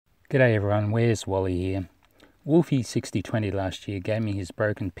G'day everyone, where's Wally here? Wolfie6020 last year gave me his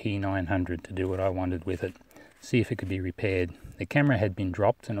broken P900 to do what I wanted with it, see if it could be repaired. The camera had been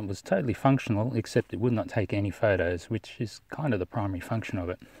dropped and it was totally functional, except it would not take any photos, which is kind of the primary function of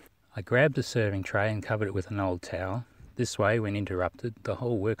it. I grabbed a serving tray and covered it with an old towel. This way, when interrupted, the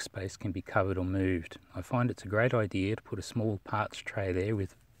whole workspace can be covered or moved. I find it's a great idea to put a small parts tray there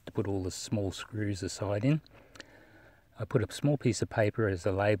to put all the small screws aside in. I put a small piece of paper as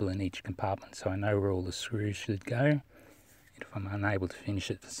a label in each compartment so I know where all the screws should go if I'm unable to finish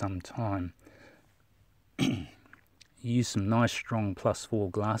it for some time. Use some nice strong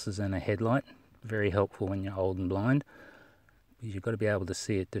 +4 glasses and a headlight, very helpful when you're old and blind, because you've got to be able to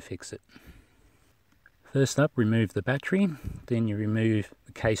see it to fix it. First up, remove the battery, then you remove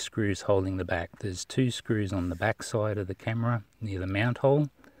the case screws holding the back. There's 2 screws on the back side of the camera near the mount hole.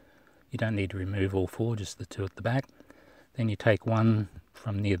 You don't need to remove all 4, just the 2 at the back. Then you take one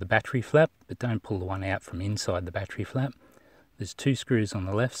from near the battery flap, but don't pull the one out from inside the battery flap. There's 2 screws on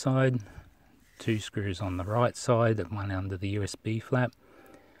the left side, 2 screws on the right side, and one under the USB flap.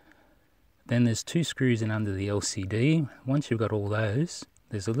 Then there's 2 screws in under the LCD. Once you've got all those,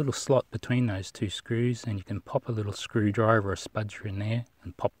 there's a little slot between those 2 screws, and you can pop a little screwdriver or spudger in there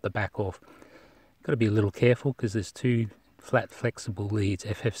and pop the back off. You've got to be a little careful because there's 2 flat flexible leads,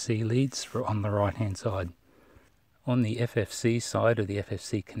 FFC leads, on the right hand side. On the FFC side of the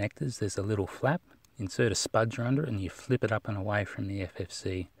FFC connectors, there's a little flap. Insert a spudger under it and you flip it up and away from the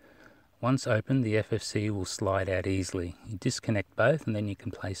FFC. Once opened, the FFC will slide out easily. You disconnect both and then you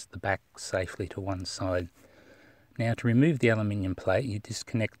can place the back safely to one side. Now to remove the aluminium plate, you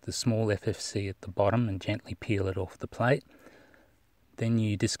disconnect the small FFC at the bottom and gently peel it off the plate. Then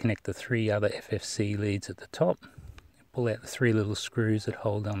you disconnect the 3 other FFC leads at the top. Pull out the 3 little screws that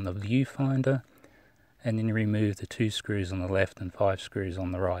hold on the viewfinder, and then you remove the 2 screws on the left and 5 screws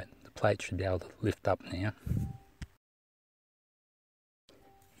on the right. The plate should be able to lift up now.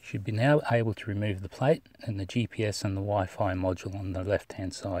 You should be now able to remove the plate and the GPS and the Wi-Fi module on the left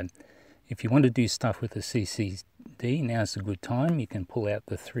hand side. If you want to do stuff with the CCD, now's a good time. You can pull out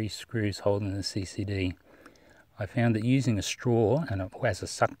the 3 screws holding the CCD. I found that using a straw and as a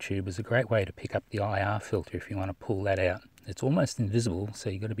suck tube is a great way to pick up the IR filter if you want to pull that out. It's almost invisible,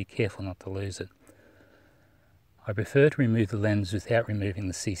 so you've got to be careful not to lose it. I prefer to remove the lens without removing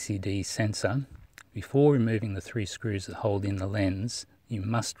the CCD sensor. Before removing the 3 screws that hold in the lens, you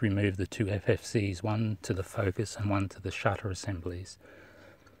must remove the 2 FFCs, one to the focus and one to the shutter assemblies.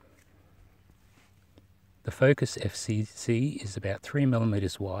 The focus FCC is about 3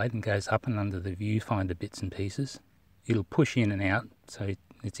 mm wide and goes up and under the viewfinder bits and pieces. It'll push in and out, so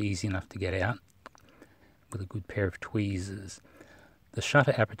it's easy enough to get out with a good pair of tweezers. The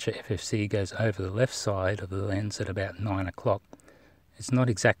shutter aperture FFC goes over the left side of the lens at about 9 o'clock. It's not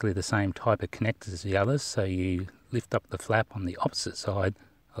exactly the same type of connectors as the others, so you lift up the flap on the opposite side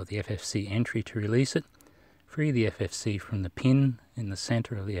of the FFC entry to release it. Free the FFC from the pin in the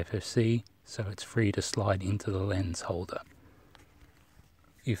center of the FFC so it's free to slide into the lens holder.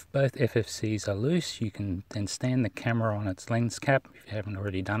 If both FFCs are loose, you can then stand the camera on its lens cap if you haven't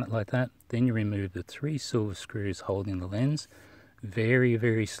already done it like that. Then you remove the 3 silver screws holding the lens. Very,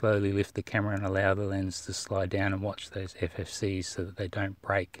 very slowly lift the camera and allow the lens to slide down and watch those FFCs so that they don't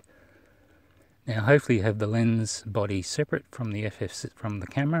break. Now hopefully you have the lens body separate from the FFC from the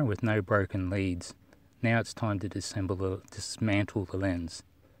camera with no broken leads. Now it's time to dismantle the lens.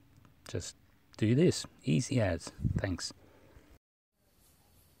 Just do this. Easy as. Thanks.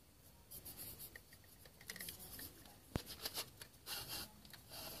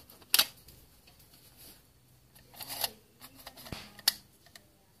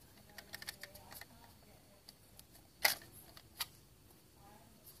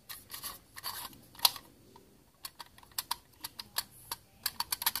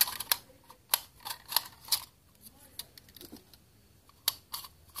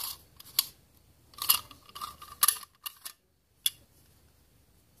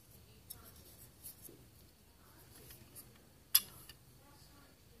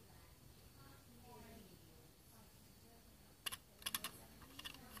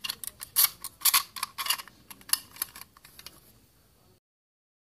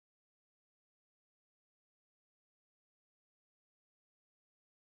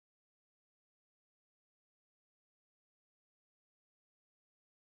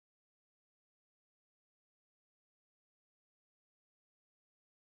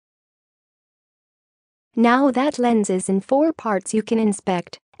 Now that lens is in 4 parts you can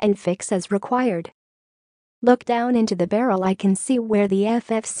inspect and fix as required. Look down into the barrel. I can see where the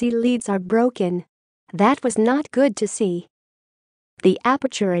FFC leads are broken. That was not good to see. The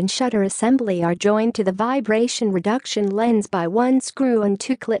aperture and shutter assembly are joined to the vibration reduction lens by one screw and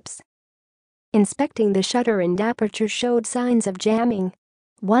two clips. Inspecting the shutter and aperture showed signs of jamming.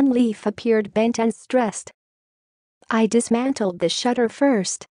 One leaf appeared bent and stressed. I dismantled the shutter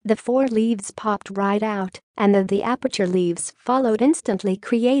first, the 4 leaves popped right out, and then the aperture leaves followed instantly,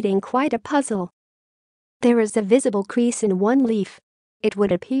 creating quite a puzzle. There is a visible crease in one leaf. It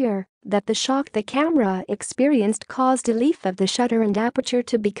would appear that the shock the camera experienced caused a leaf of the shutter and aperture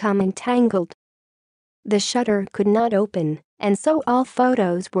to become entangled. The shutter could not open, and so all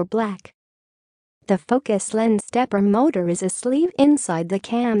photos were black. The focus lens stepper motor is a sleeve inside the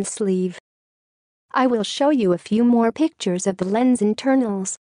cam sleeve. I will show you a few more pictures of the lens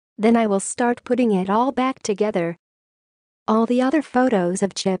internals. Then I will start putting it all back together. All the other photos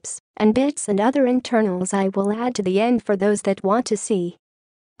of chips and bits and other internals I will add to the end for those that want to see.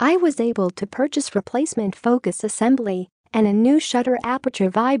 I was able to purchase replacement focus assembly and a new shutter aperture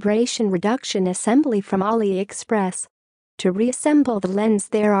vibration reduction assembly from AliExpress. To reassemble the lens,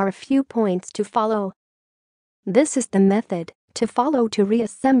 there are a few points to follow. This is the method to follow to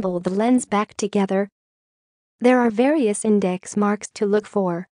reassemble the lens back together. There are various index marks to look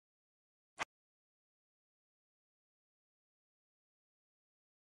for.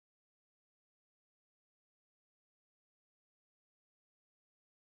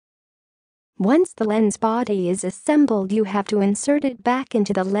 Once the lens body is assembled, you have to insert it back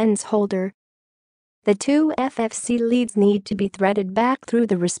into the lens holder. The 2 FFC leads need to be threaded back through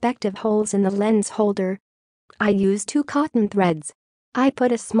the respective holes in the lens holder. I use 2 cotton threads. I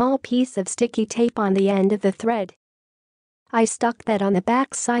put a small piece of sticky tape on the end of the thread. I stuck that on the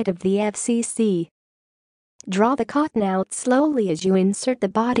back side of the FCC. Draw the cotton out slowly as you insert the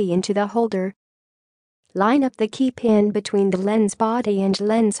body into the holder. Line up the key pin between the lens body and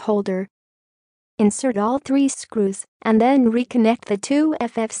lens holder. Insert all 3 screws and then reconnect the 2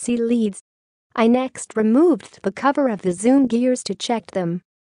 FFC leads. I next removed the cover of the zoom gears to check them.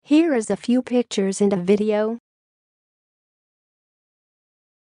 Here is a few pictures and a video.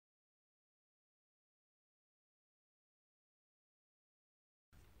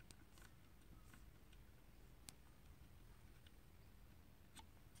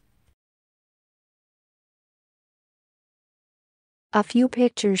 A few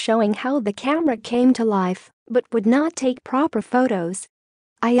pictures showing how the camera came to life but would not take proper photos.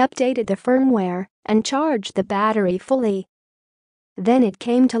 I updated the firmware and charged the battery fully. Then it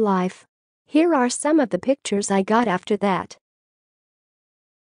came to life. Here are some of the pictures I got after that.